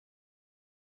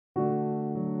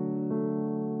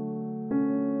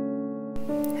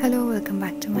Hello, welcome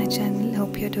back to my channel.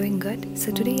 Hope you're doing good.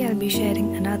 So today I'll be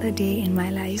sharing another day in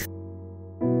my life.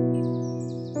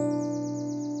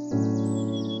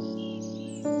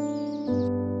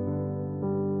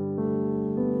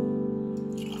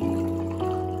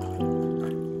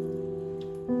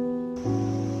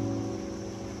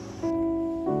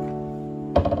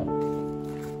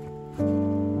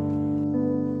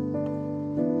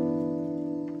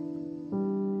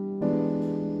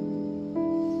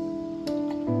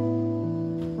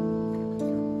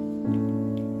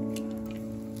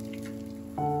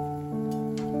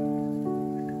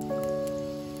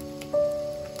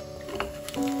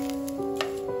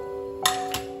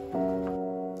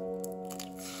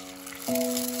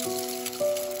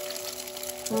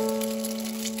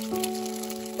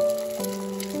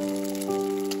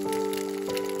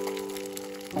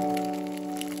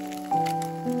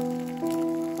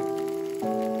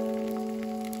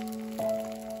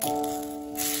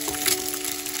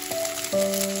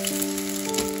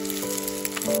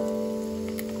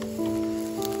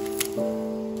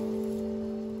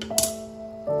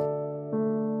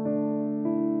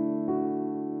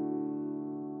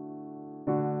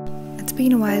 It's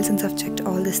been a while since I've checked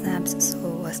all the snaps, so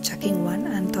I was checking one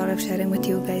and thought of sharing with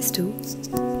you guys too.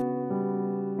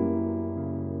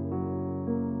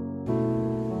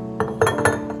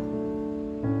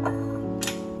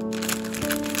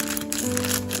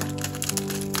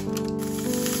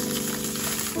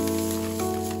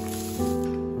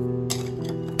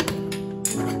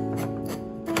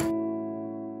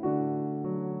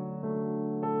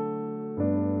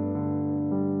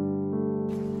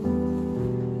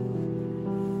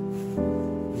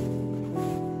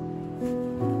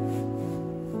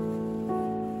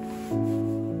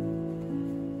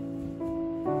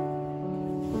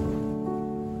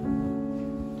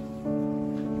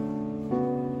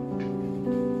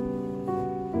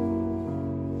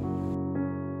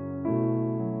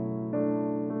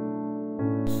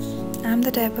 I'm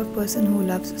the type of person who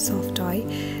loves soft toy,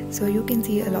 so you can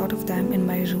see a lot of them in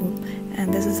my room.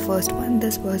 And this is the first one.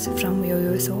 This was from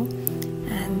Yoyoso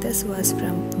and this was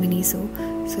from Miniso.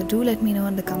 So do let me know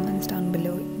in the comments down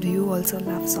below, do you also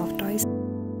love soft toys?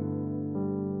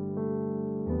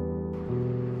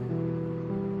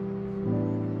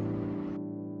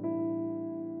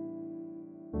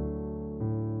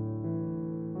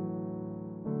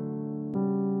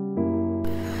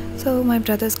 So my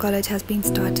brother's college has been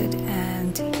started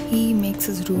and he makes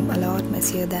his room a lot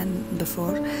messier than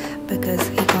before because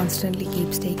he constantly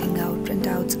keeps taking out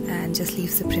printouts and just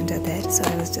leaves the printer there. So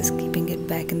I was just keeping it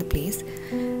back in the place.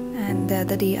 And the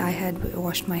other day I had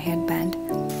washed my headband.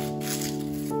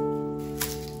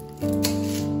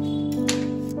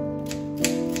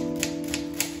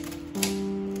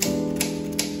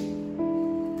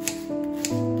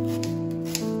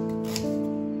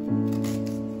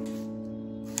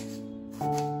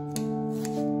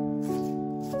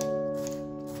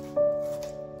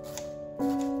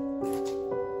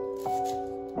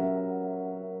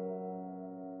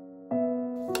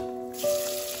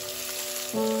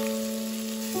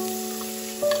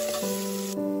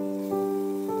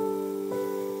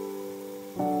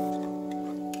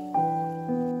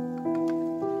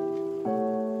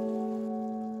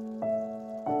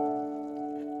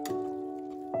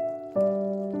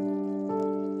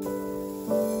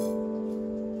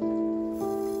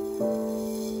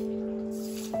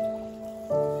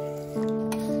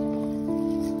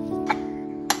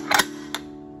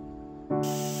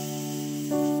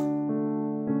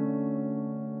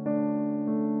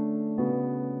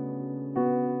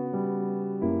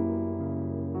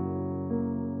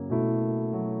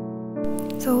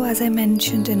 So as I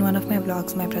mentioned in one of my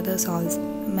vlogs, my brother solves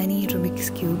many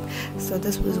Rubik's Cube. So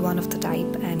this was one of the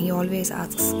type and he always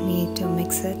asks me to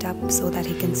mix it up so that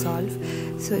he can solve.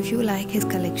 So if you like his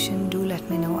collection, do let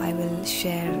me know. I will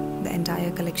share the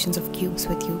entire collections of cubes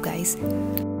with you guys.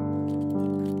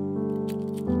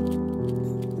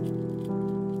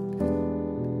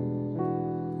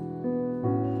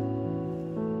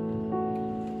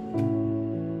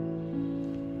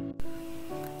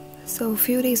 So a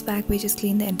few days back we just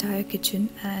cleaned the entire kitchen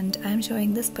and I'm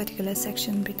showing this particular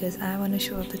section because I want to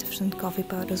show the different coffee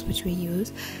powders which we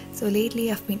use. So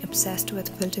lately I've been obsessed with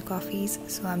filter coffees,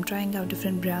 so I'm trying out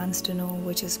different brands to know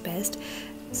which is best.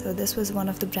 So this was one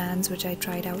of the brands which I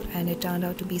tried out and it turned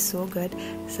out to be so good,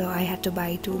 so I had to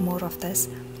buy 2 more of this.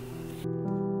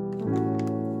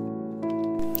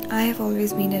 I have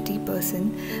always been a tea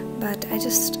person, but I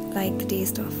just like the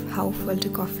taste of how filter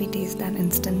coffee tastes than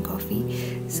instant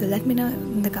coffee. So let me know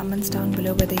in the comments down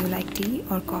below whether you like tea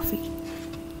or coffee.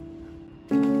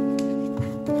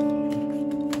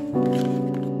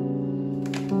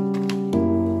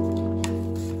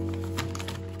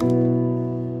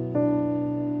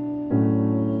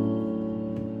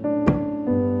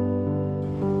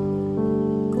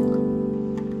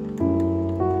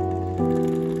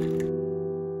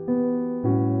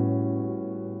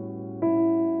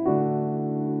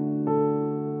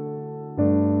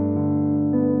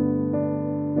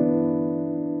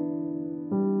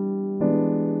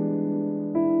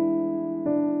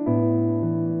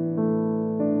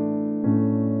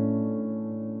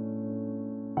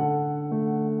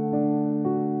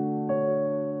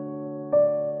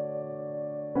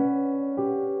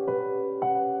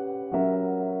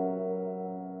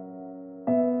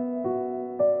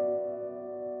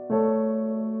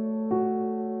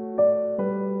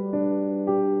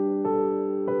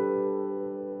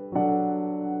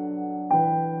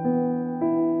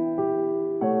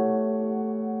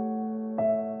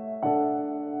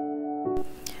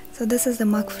 So this is the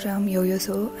mug from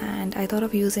Yoyoso, and I thought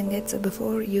of using it. So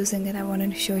before using it, I wanted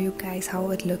to show you guys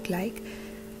how it looked like.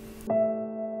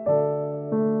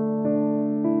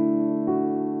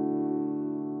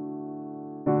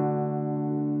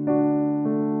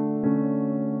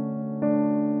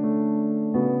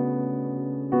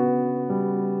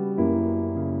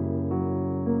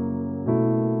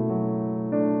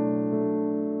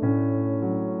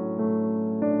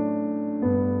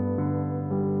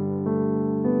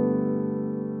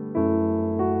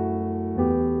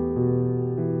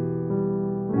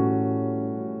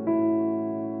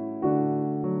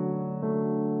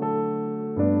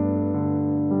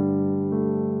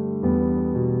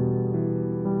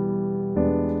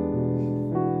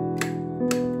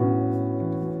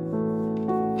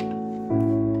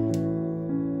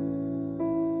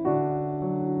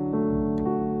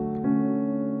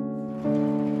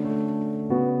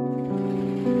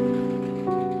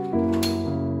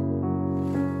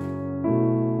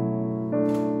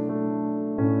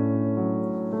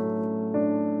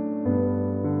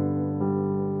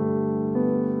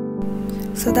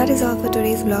 So that is all for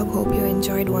today's vlog. Hope you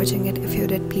enjoyed watching it. If you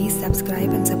did, please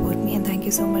subscribe and support me, and thank you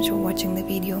so much for watching the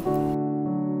video.